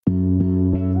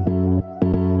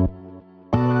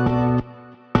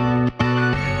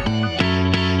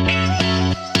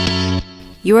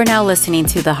You are now listening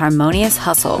to The Harmonious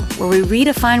Hustle, where we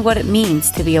redefine what it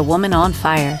means to be a woman on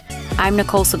fire. I'm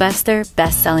Nicole Sylvester,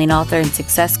 best-selling author and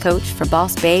success coach for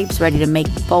boss babes ready to make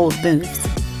bold moves.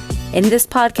 In this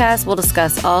podcast, we'll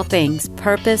discuss all things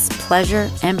purpose, pleasure,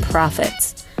 and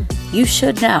profits. You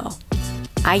should know,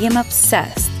 I am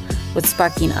obsessed with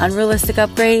sparking unrealistic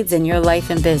upgrades in your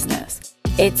life and business.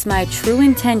 It's my true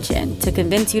intention to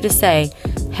convince you to say,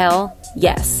 hell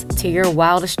yes, to your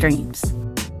wildest dreams.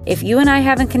 If you and I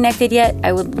haven't connected yet,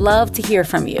 I would love to hear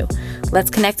from you. Let's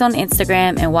connect on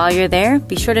Instagram, and while you're there,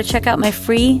 be sure to check out my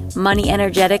free Money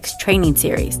Energetics training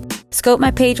series. Scope my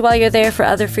page while you're there for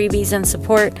other freebies and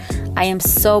support. I am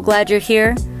so glad you're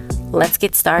here. Let's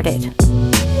get started.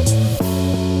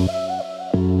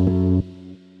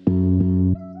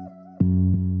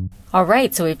 All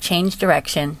right, so we've changed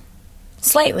direction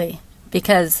slightly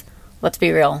because, let's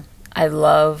be real, I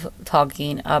love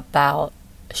talking about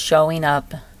showing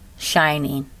up,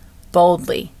 shining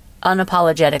boldly,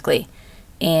 unapologetically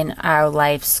in our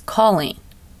life's calling.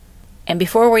 And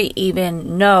before we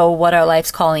even know what our life's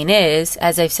calling is,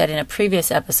 as I've said in a previous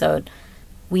episode,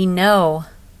 we know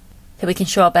that we can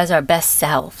show up as our best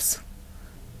selves.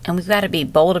 And we've got to be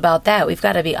bold about that. We've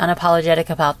got to be unapologetic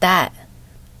about that,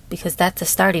 because that's a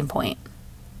starting point.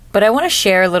 But I want to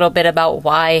share a little bit about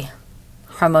why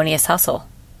Harmonious Hustle,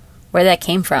 where that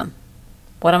came from,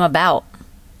 what I'm about,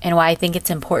 and why I think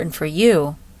it's important for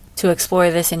you to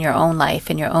explore this in your own life,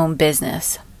 in your own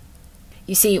business.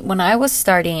 You see, when I was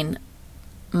starting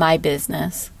my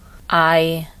business,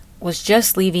 I was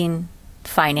just leaving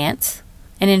finance.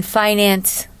 And in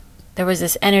finance, there was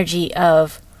this energy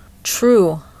of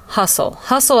true hustle.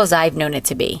 Hustle as I've known it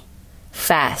to be.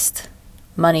 Fast.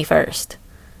 Money first.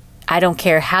 I don't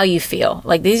care how you feel.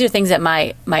 Like, these are things that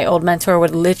my old mentor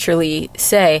would literally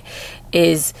say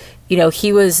is,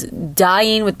 he was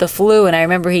dying with the flu, and I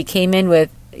remember he came in with,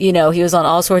 he was on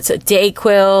all sorts of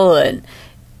Dayquil and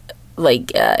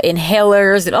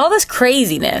inhalers and all this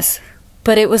craziness.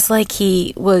 But it was like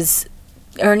he was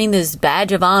earning this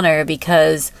badge of honor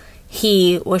because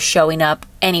he was showing up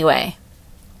anyway.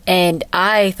 And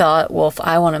I thought, well, if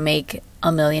I want to make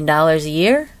 $1 million a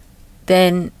year,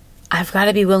 then I've got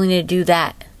to be willing to do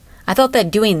that. I thought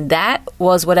that doing that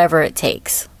was whatever it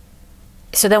takes.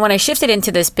 So then when I shifted into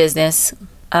this business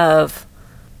of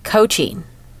coaching,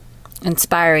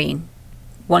 inspiring,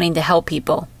 wanting to help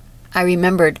people, I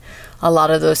remembered a lot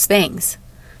of those things.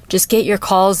 Just get your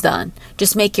calls done.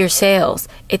 Just make your sales.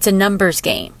 It's a numbers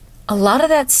game. A lot of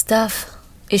that stuff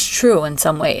is true in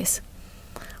some ways.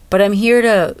 But I'm here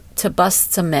to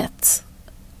bust some myths.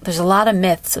 There's a lot of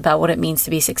myths about what it means to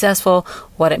be successful,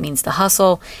 what it means to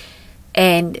hustle.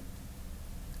 And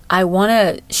I want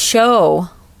to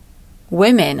show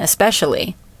women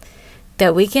especially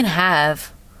that we can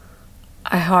have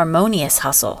a harmonious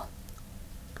hustle.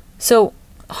 So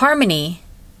harmony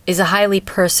is a highly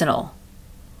personal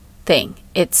thing.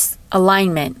 It's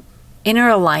alignment, inner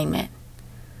alignment,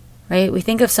 right? We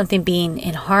think of something being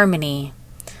in harmony.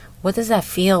 What does that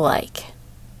feel like?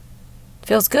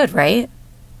 Feels good, right?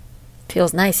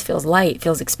 Feels nice, feels light,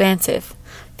 feels expansive,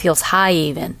 feels high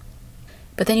even.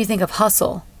 But then you think of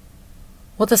hustle.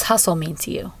 What does hustle mean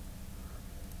to you?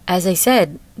 As I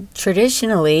said,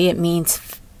 traditionally it means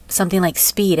something like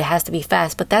speed. It has to be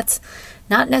fast, but that's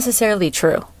not necessarily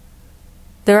true.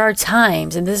 There are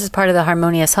times, and this is part of the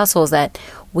harmonious hustle, is that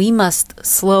we must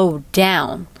slow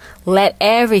down, let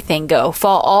everything go,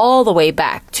 fall all the way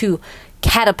back to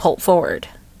catapult forward.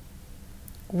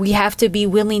 We have to be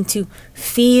willing to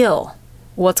feel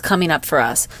what's coming up for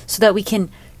us so that we can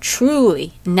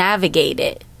truly navigate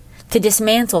it, to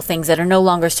dismantle things that are no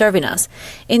longer serving us.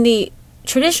 In the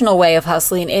traditional way of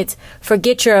hustling, it's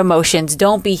forget your emotions,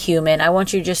 don't be human. I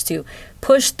want you just to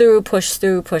push through,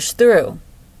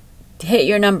 hit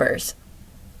your numbers,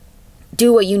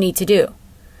 do what you need to do.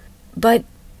 But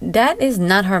that is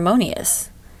not harmonious.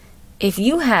 If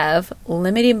you have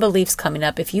limiting beliefs coming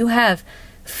up, if you have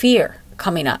fear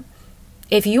coming up,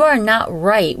 if you are not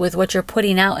right with what you're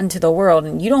putting out into the world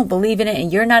and you don't believe in it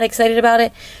and you're not excited about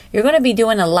it, you're going to be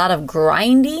doing a lot of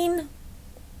grinding,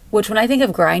 which when I think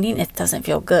of grinding, it doesn't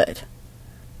feel good.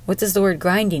 What does the word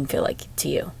grinding feel like to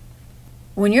you?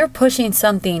 When you're pushing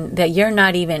something that you're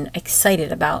not even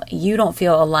excited about, you don't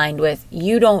feel aligned with,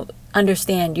 you don't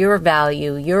understand your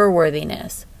value, your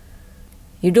worthiness,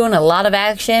 you're doing a lot of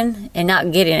action and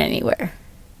not getting anywhere.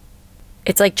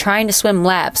 It's like trying to swim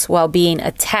laps while being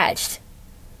attached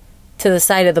to the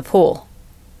side of the pool.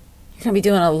 You're going to be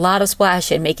doing a lot of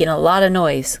splashing, making a lot of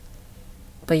noise,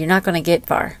 but you're not going to get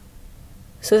far.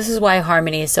 So this is why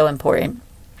harmony is so important.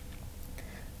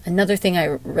 Another thing I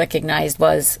recognized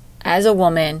was, as a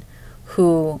woman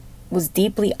who was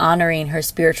deeply honoring her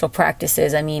spiritual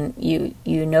practices. I mean,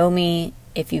 you know me.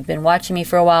 If you've been watching me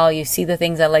for a while, you see the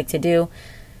things I like to do.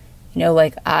 You know,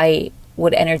 like I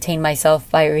would entertain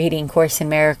myself by reading Course in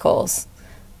Miracles.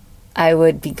 I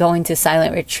would be going to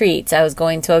silent retreats. I was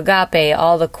going to Agape,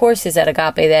 all the courses at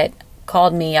Agape that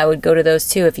called me, I would go to those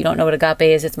too. If you don't know what Agape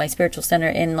is, it's my spiritual center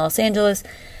in Los Angeles.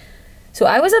 So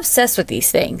I was obsessed with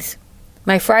these things.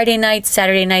 My Friday nights,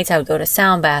 Saturday nights, I would go to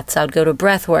sound baths. I would go to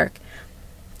breath work.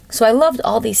 So I loved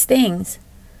all these things.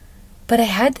 But I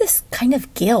had this kind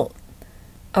of guilt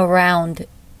around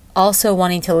also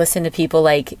wanting to listen to people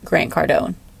like Grant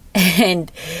Cardone.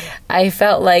 And I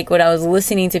felt like when I was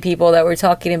listening to people that were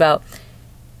talking about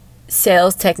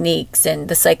sales techniques and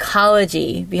the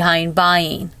psychology behind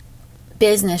buying,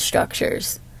 business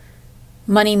structures,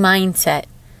 money mindset,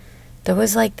 there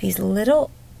was like these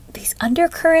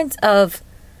undercurrents of,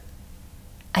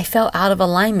 I felt out of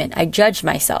alignment. I judged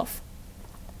myself.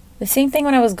 The same thing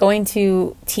when I was going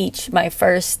to teach my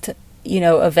first,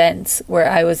 events where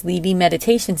I was leading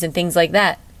meditations and things like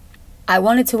that. I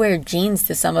wanted to wear jeans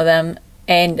to some of them.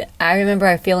 And I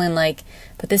remember feeling like,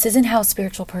 but this isn't how a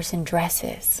spiritual person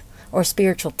dresses or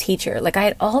spiritual teacher. Like I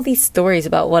had all these stories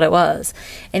about what it was.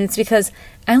 And it's because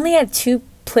I only had two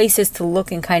places to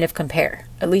look and kind of compare,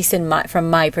 at least from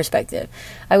my perspective.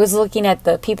 I was looking at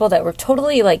the people that were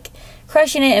totally like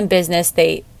crushing it in business.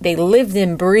 They lived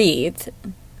and breathed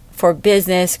for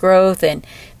business growth and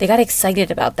they got excited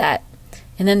about that.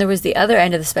 And then there was the other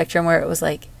end of the spectrum where it was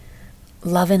like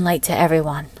love and light to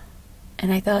everyone.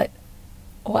 And I thought,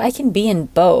 well, I can be in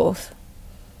both,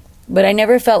 but I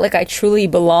never felt like I truly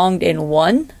belonged in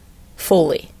one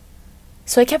fully.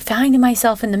 So I kept finding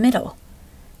myself in the middle.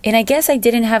 And I guess I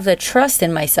didn't have the trust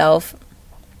in myself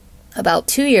about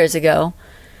 2 years ago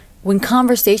when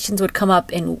conversations would come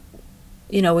up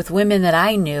with women that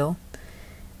I knew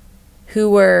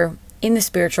who were in the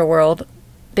spiritual world.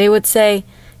 They would say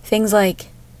things like,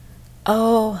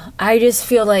 oh, I just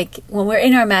feel like when we're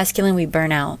in our masculine, we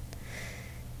burn out.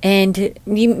 And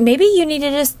maybe you need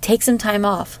to just take some time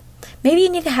off. Maybe you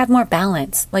need to have more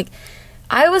balance. Like,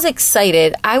 I was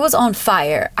excited. I was on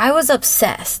fire. I was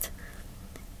obsessed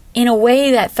in a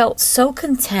way that felt so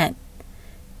content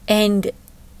and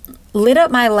lit up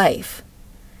my life.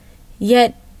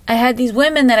 Yet I had these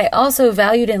women that I also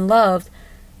valued and loved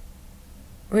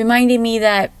reminding me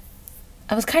that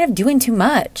I was kind of doing too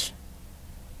much.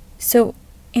 So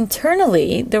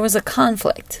internally, there was a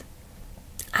conflict.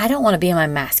 I don't want to be in my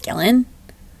masculine.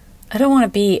 I don't want to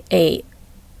be a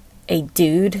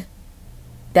dude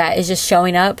that is just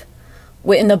showing up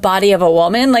in the body of a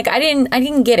woman. Like I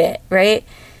didn't get it, right?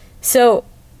 So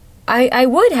I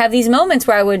would have these moments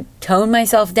where I would tone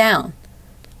myself down.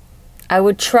 I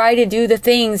would try to do the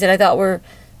things that I thought were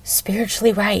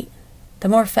spiritually right, the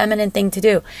more feminine thing to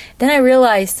do. Then I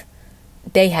realized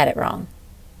they had it wrong.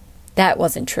 That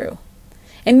wasn't true.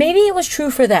 And maybe it was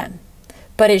true for them,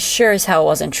 but it sure as hell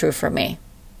wasn't true for me.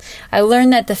 I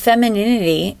learned that the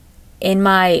femininity in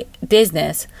my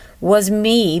business was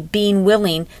me being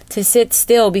willing to sit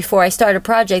still before I start a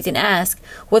project and ask,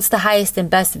 what's the highest and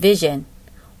best vision?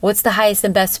 What's the highest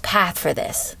and best path for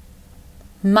this?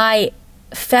 My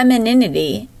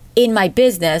femininity in my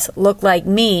business looked like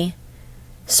me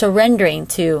surrendering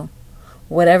to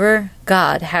whatever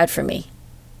God had for me.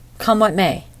 Come what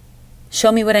may.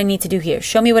 Show me what I need to do here.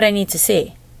 Show me what I need to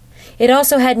see. It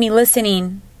also had me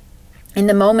listening in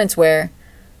the moments where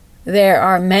there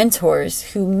are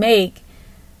mentors who make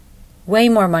way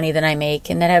more money than I make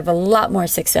and that have a lot more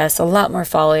success, a lot more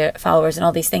followers and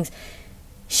all these things,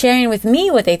 sharing with me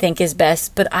what they think is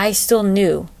best, but I still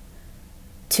knew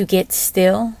to get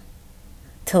still,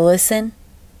 to listen,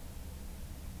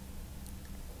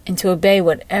 and to obey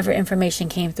whatever information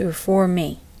came through for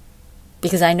me.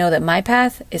 Because I know that my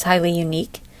path is highly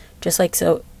unique, just like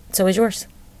so is yours.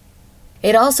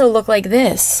 It also looked like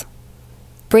this,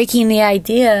 breaking the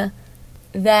idea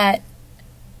that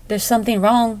there's something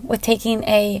wrong with taking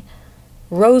a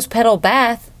rose petal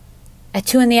bath at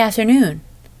 2 p.m.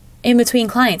 in between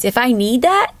clients. If I need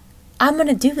that, I'm going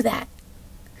to do that.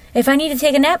 If I need to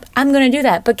take a nap, I'm going to do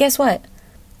that. But guess what?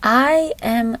 I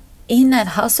am in that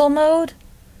hustle mode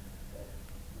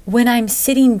when I'm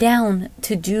sitting down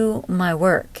to do my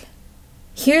work.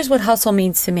 Here's what hustle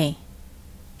means to me.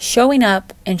 Showing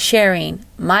up and sharing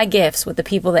my gifts with the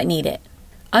people that need it.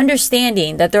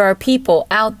 Understanding that there are people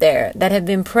out there that have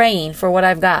been praying for what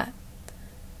I've got.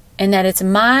 And that it's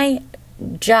my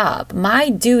job, my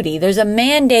duty, there's a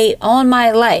mandate on my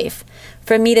life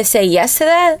for me to say yes to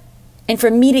that and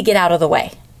for me to get out of the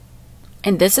way.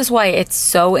 And this is why it's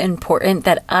so important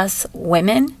that us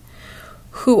women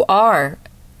who are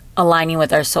aligning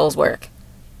with our soul's work.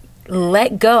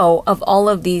 Let go of all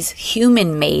of these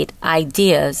human-made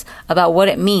ideas about what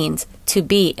it means to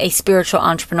be a spiritual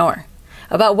entrepreneur,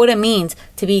 about what it means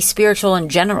to be spiritual in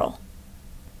general.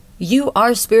 You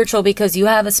are spiritual because you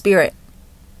have a spirit.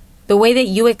 The way that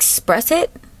you express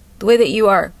it, the way that you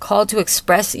are called to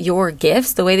express your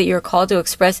gifts, the way that you're called to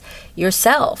express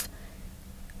yourself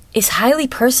is highly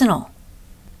personal.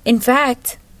 In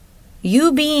fact,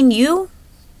 you being you,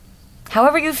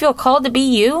 however you feel called to be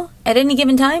you at any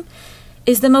given time,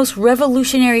 is the most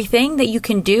revolutionary thing that you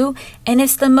can do, and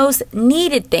it's the most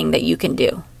needed thing that you can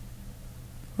do.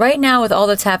 Right now, with all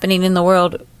that's happening in the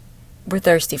world, we're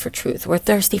thirsty for truth. We're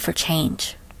thirsty for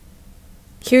change.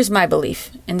 Here's my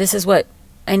belief, and this is what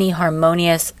any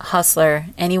harmonious hustler,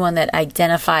 anyone that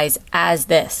identifies as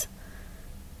this,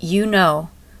 you know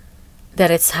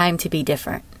that it's time to be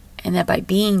different. And that by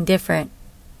being different,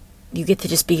 you get to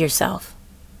just be yourself.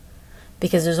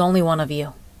 Because there's only one of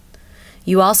you.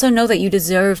 You also know that you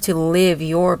deserve to live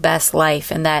your best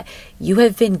life and that you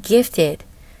have been gifted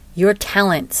your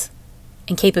talents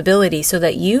and capabilities so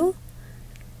that you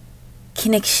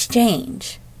can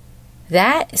exchange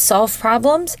that, solve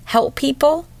problems, help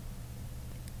people,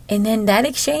 and then that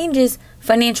exchange is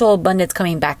financial abundance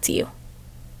coming back to you.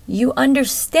 You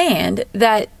understand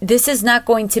that this is not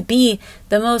going to be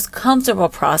the most comfortable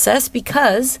process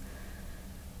because,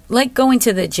 like going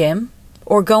to the gym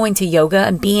or going to yoga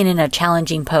and being in a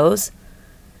challenging pose,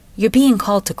 you're being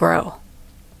called to grow.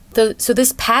 So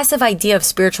this passive idea of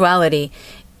spirituality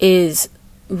is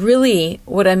really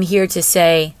what I'm here to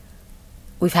say.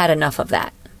 We've had enough of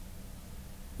that.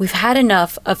 We've had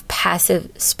enough of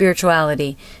passive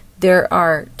spirituality. There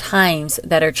are times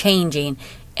that are changing.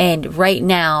 And right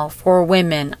now, for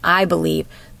women, I believe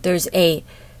there's a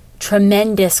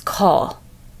tremendous call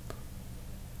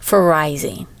for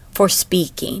rising, for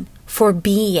speaking, for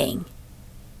being.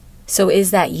 So is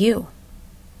that you?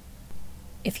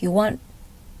 If you want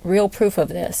real proof of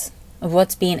this, of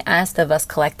what's being asked of us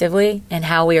collectively and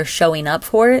how we are showing up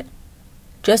for it,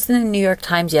 just in the New York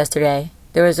Times yesterday,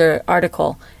 there was an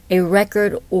article, a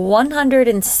record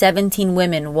 117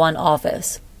 women won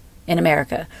office in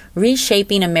America,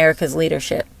 reshaping America's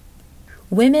leadership.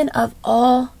 Women of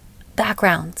all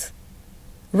backgrounds.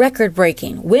 Record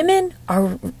breaking. Women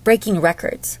are breaking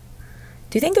records.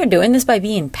 Do you think they're doing this by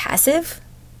being passive?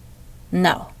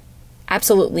 No,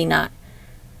 absolutely not.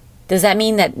 Does that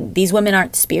mean that these women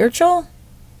aren't spiritual?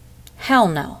 Hell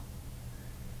no.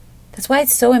 That's why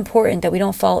it's so important that we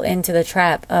don't fall into the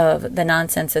trap of the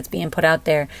nonsense that's being put out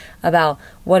there about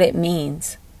what it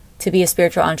means to be a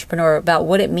spiritual entrepreneur, about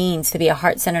what it means to be a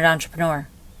heart-centered entrepreneur.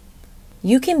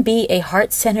 You can be a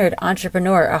heart-centered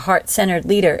entrepreneur, a heart-centered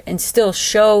leader, and still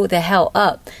show the hell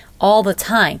up all the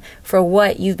time for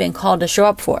what you've been called to show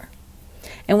up for.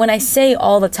 And when I say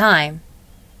all the time,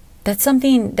 that's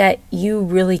something that you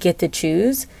really get to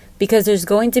choose, because there's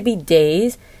going to be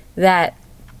days that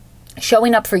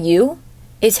showing up for you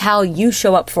is how you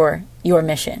show up for your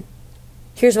mission.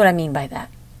 Here's what I mean by that.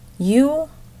 You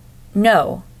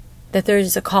know that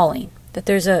there's a calling, that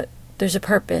there's a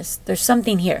purpose, there's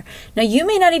something here. Now, you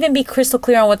may not even be crystal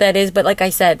clear on what that is, but like I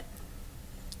said,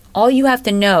 all you have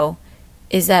to know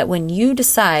is that when you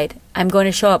decide, I'm going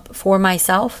to show up for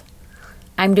myself,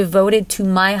 I'm devoted to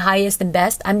my highest and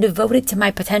best, I'm devoted to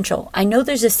my potential. I know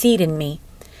there's a seed in me,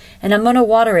 and I'm going to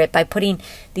water it by putting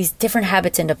these different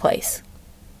habits into place.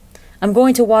 I'm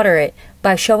going to water it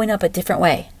by showing up a different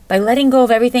way, by letting go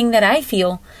of everything that I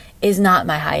feel is not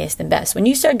my highest and best. When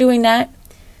you start doing that,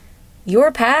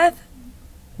 your path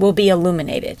will be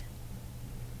illuminated.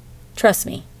 Trust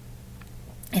me.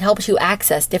 It helps you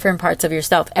access different parts of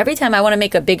yourself. Every time I want to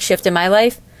make a big shift in my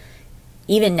life,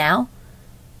 even now,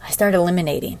 I start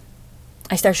eliminating.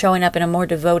 I start showing up in a more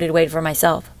devoted way for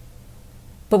myself.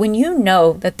 But when you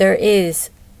know that there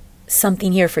is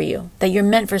something here for you, that you're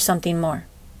meant for something more,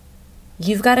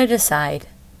 you've got to decide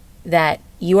that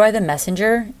you are the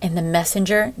messenger and the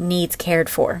messenger needs cared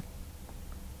for.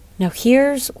 Now,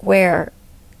 here's where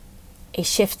a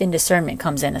shift in discernment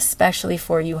comes in, especially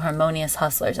for you harmonious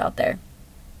hustlers out there.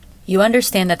 You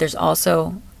understand that there's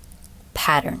also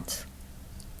patterns,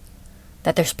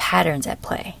 that there's patterns at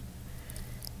play.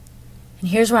 And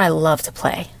here's where I love to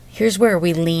play. Here's where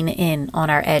we lean in on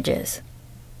our edges.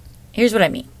 Here's what I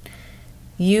mean.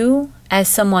 You, as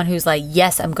someone who's like,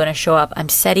 yes, I'm going to show up. I'm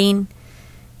setting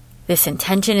this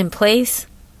intention in place.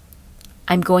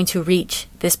 I'm going to reach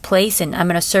this place and I'm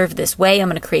going to serve this way. I'm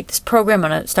going to create this program.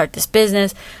 I'm going to start this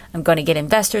business. I'm going to get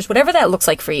investors, whatever that looks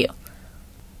like for you.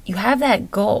 You have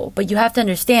that goal, but you have to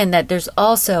understand that there's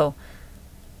also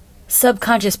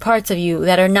subconscious parts of you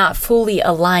that are not fully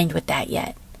aligned with that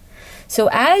yet. So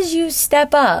as you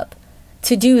step up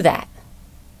to do that,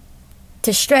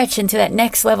 to stretch into that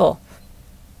next level,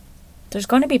 there's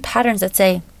going to be patterns that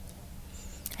say,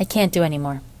 I can't do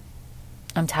anymore.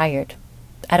 I'm tired.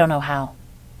 I don't know how.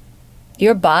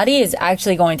 Your body is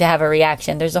actually going to have a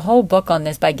reaction. There's a whole book on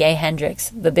this by Gay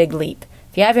Hendricks, The Big Leap.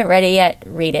 If you haven't read it yet,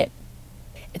 read it.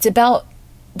 It's about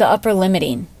the upper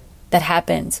limiting that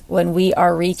happens when we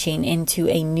are reaching into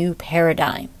a new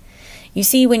paradigm. You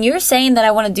see, when you're saying that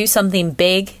I want to do something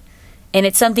big and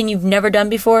it's something you've never done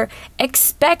before,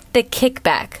 expect the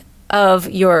kickback of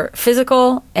your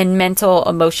physical and mental,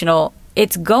 emotional.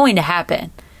 It's going to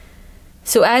happen.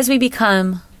 So as we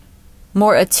become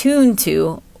more attuned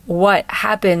to what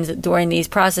happens during these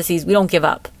processes, we don't give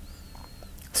up.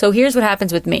 So here's what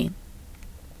happens with me.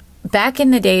 Back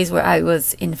in the days where I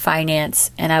was in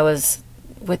finance and I was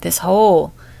with this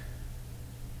whole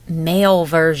male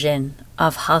version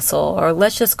of hustle, or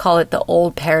let's just call it the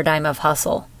old paradigm of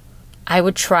hustle, I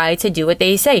would try to do what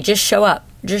they say. Just show up.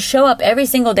 Just show up every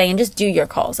single day and just do your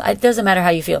calls. It doesn't matter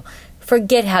how you feel.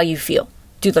 Forget how you feel.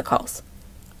 Do the calls.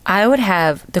 I would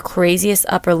have the craziest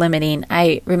upper limiting.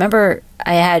 I remember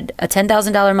I had a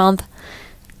 $10,000 month.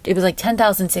 It was like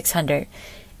 $10,600.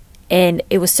 And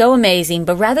it was so amazing.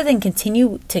 But rather than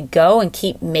continue to go and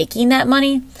keep making that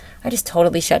money, I just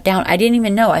totally shut down. I didn't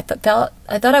even know. I thought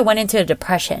I went into a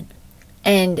depression.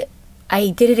 And I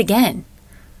did it again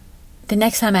the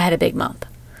next time I had a big month.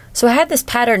 So I had this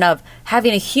pattern of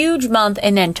having a huge month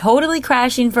and then totally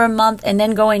crashing for a month and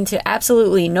then going to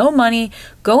absolutely no money,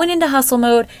 going into hustle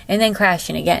mode, and then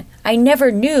crashing again. I never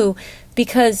knew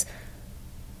because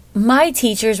my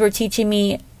teachers were teaching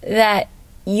me that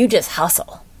you just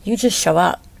hustle. You just show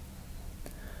up.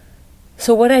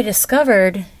 So what I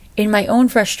discovered in my own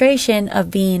frustration of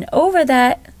being over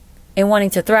that and wanting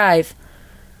to thrive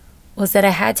was that I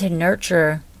had to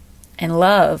nurture and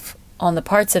love on the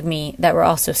parts of me that were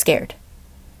also scared.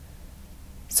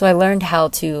 So I learned how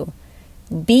to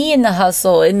be in the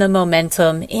hustle, in the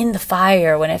momentum, in the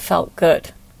fire when it felt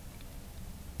good.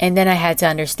 And then I had to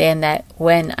understand that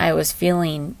when I was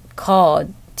feeling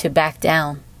called to back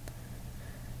down,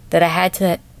 that I had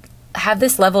to have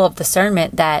this level of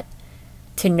discernment that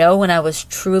to know when I was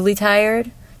truly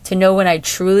tired, to know when I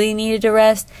truly needed to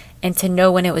rest, and to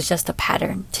know when it was just a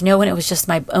pattern, to know when it was just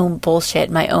my own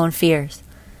bullshit, my own fears.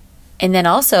 And then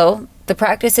also the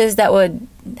practices that would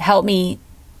help me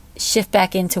shift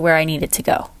back into where I needed to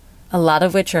go. A lot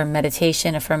of which are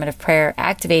meditation, affirmative prayer,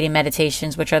 activating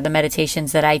meditations, which are the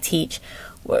meditations that I teach,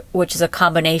 which is a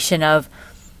combination of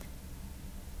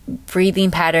breathing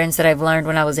patterns that I've learned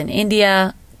when I was in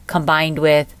India, combined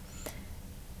with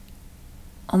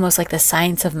almost like the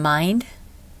science of mind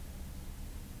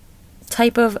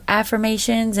type of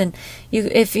affirmations. And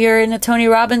if you're in the Tony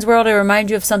Robbins world, it reminds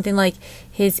you of something like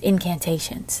his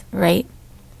incantations, right?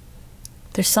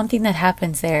 There's something that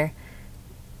happens there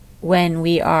when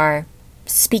we are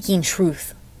speaking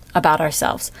truth about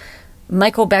ourselves.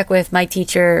 Michael Beckwith, my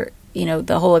teacher,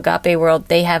 the whole Agape world,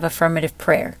 they have affirmative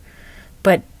prayer,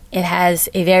 but it has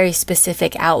a very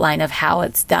specific outline of how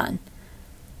it's done.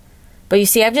 But you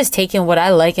see, I've just taken what I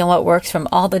like and what works from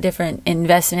all the different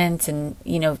investments and,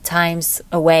 times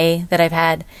away that I've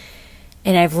had.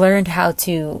 And I've learned how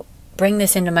to bring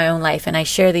this into my own life. And I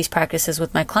share these practices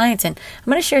with my clients. And I'm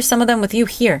going to share some of them with you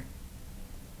here.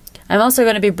 I'm also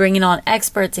going to be bringing on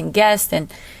experts and guests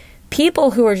and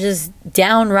people who are just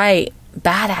downright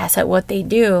badass at what they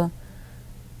do.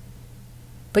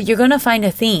 But you're going to find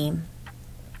a theme.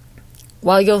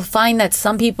 While you'll find that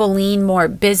some people lean more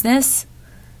business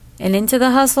and into the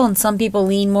hustle, and some people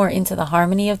lean more into the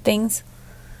harmony of things,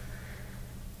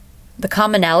 the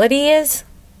commonality is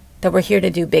that we're here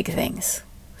to do big things.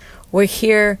 We're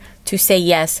here to say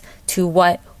yes to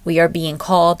what we are being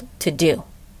called to do.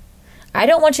 I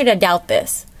don't want you to doubt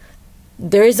this.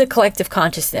 There is a collective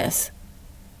consciousness,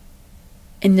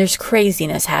 and there's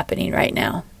craziness happening right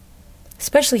now,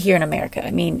 especially here in America.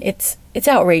 I mean, it's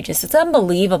outrageous. It's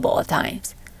unbelievable at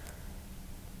times.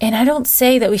 And I don't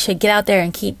say that we should get out there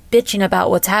and keep bitching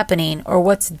about what's happening or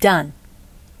what's done.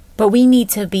 But we need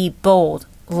to be bold,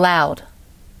 loud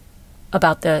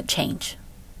about the change,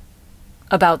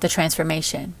 about the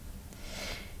transformation.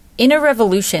 Inner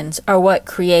revolutions are what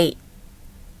create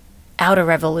outer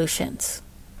revolutions.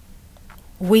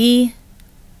 We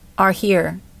are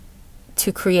here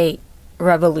to create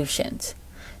revolutions.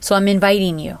 So I'm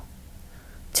inviting you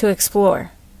to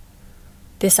explore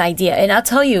this idea. And I'll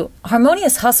tell you,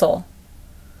 harmonious hustle,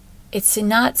 it's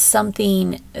not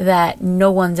something that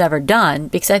no one's ever done,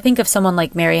 because I think of someone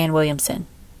like Marianne Williamson,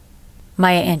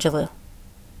 Maya Angelou,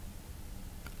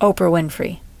 Oprah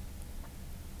Winfrey.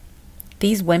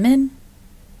 These women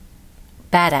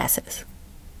badasses.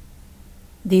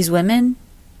 These women,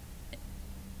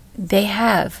 they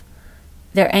have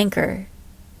their anchor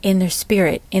in their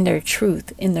spirit, in their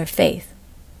truth, in their faith.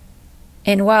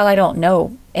 And while I don't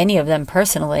know any of them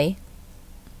personally,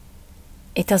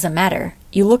 it doesn't matter.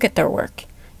 You look at their work.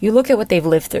 You look at what they've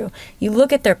lived through. You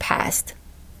look at their past.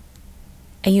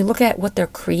 And you look at what they're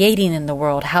creating in the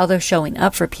world, how they're showing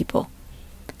up for people,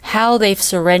 how they've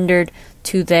surrendered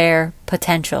to their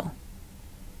potential.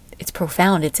 It's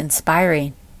profound. It's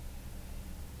inspiring.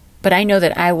 But I know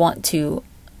that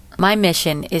my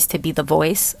mission is to be the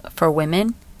voice for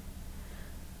women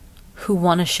who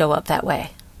want to show up that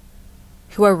way,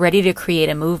 who are ready to create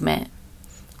a movement.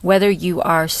 Whether you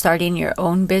are starting your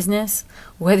own business,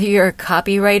 whether you're a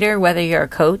copywriter, whether you're a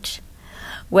coach,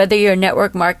 whether you're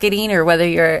network marketing, or whether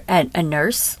you're a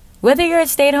nurse, whether you're a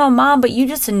stay-at-home mom, but you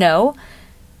just know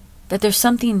that there's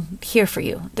something here for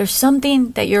you. There's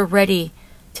something that you're ready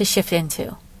to shift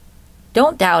into.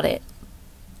 Don't doubt it.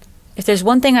 If there's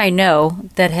one thing I know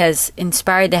that has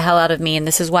inspired the hell out of me, and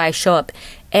this is why I show up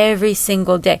every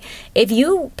single day. If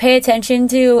you pay attention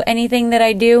to anything that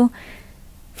I do,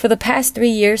 for the past 3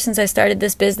 years since I started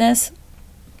this business,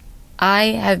 I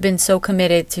have been so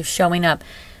committed to showing up,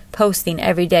 posting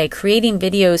every day, creating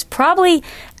videos. Probably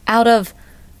out of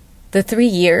the 3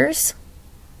 years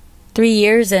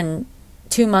and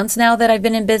 2 months now that I've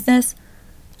been in business,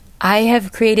 I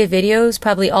have created videos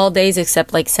probably all days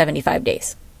except like 75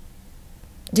 days.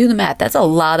 Do the math. That's a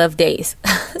lot of days.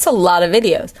 That's a lot of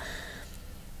videos.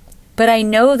 But I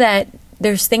know that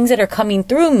there's things that are coming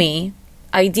through me,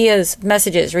 ideas,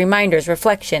 messages, reminders,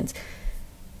 reflections,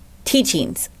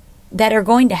 teachings that are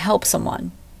going to help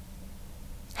someone.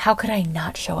 How could I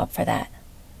not show up for that?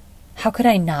 How could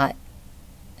I not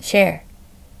share?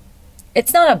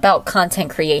 It's not about content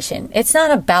creation. It's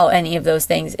not about any of those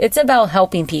things. It's about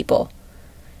helping people.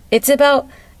 It's about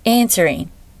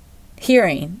answering,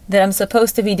 hearing that I'm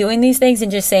supposed to be doing these things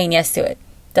and just saying yes to it.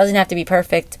 Doesn't have to be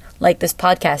perfect. Like this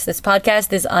podcast. This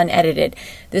podcast is unedited.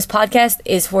 This podcast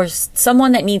is for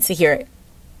someone that needs to hear it.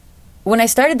 When I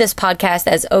started this podcast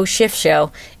as Oh Shift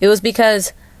Show, it was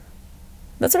because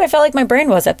that's what I felt like my brain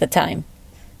was at the time.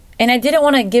 And I didn't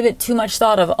want to give it too much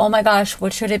thought of, oh my gosh,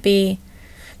 what should it be?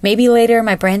 Maybe later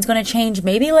my brand's going to change.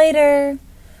 Maybe later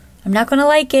I'm not going to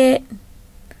like it.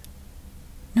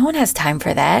 No one has time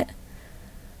for that.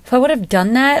 If I would have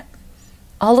done that,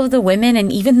 all of the women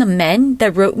and even the men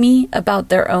that wrote me about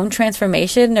their own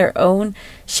transformation, their own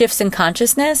shifts in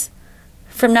consciousness,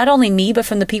 from not only me, but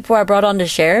from the people I brought on to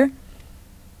share,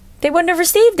 they wouldn't have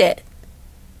received it.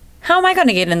 How am I going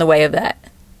to get in the way of that?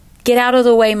 Get out of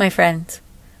the way, my friends.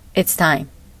 It's time.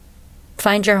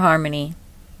 Find your harmony.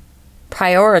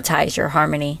 Prioritize your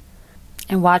harmony.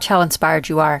 And watch how inspired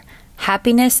you are.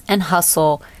 Happiness and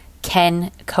hustle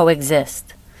can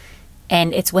coexist.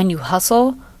 And it's when you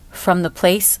hustle from the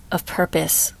place of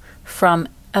purpose, from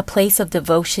a place of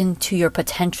devotion to your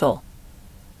potential.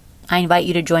 I invite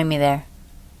you to join me there.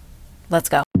 Let's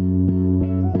go.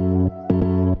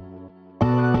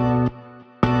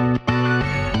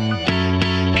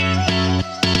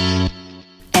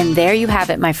 And there you have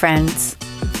it, my friends.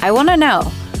 I want to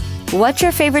know, what's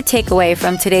your favorite takeaway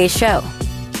from today's show?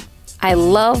 I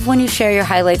love when you share your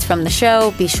highlights from the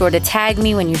show. Be sure to tag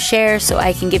me when you share so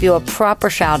I can give you a proper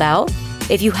shout out.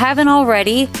 If you haven't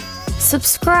already,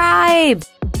 subscribe.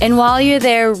 And while you're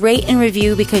there, rate and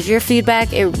review, because your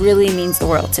feedback, it really means the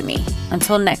world to me.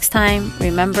 Until next time,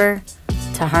 remember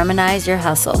to harmonize your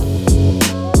hustle.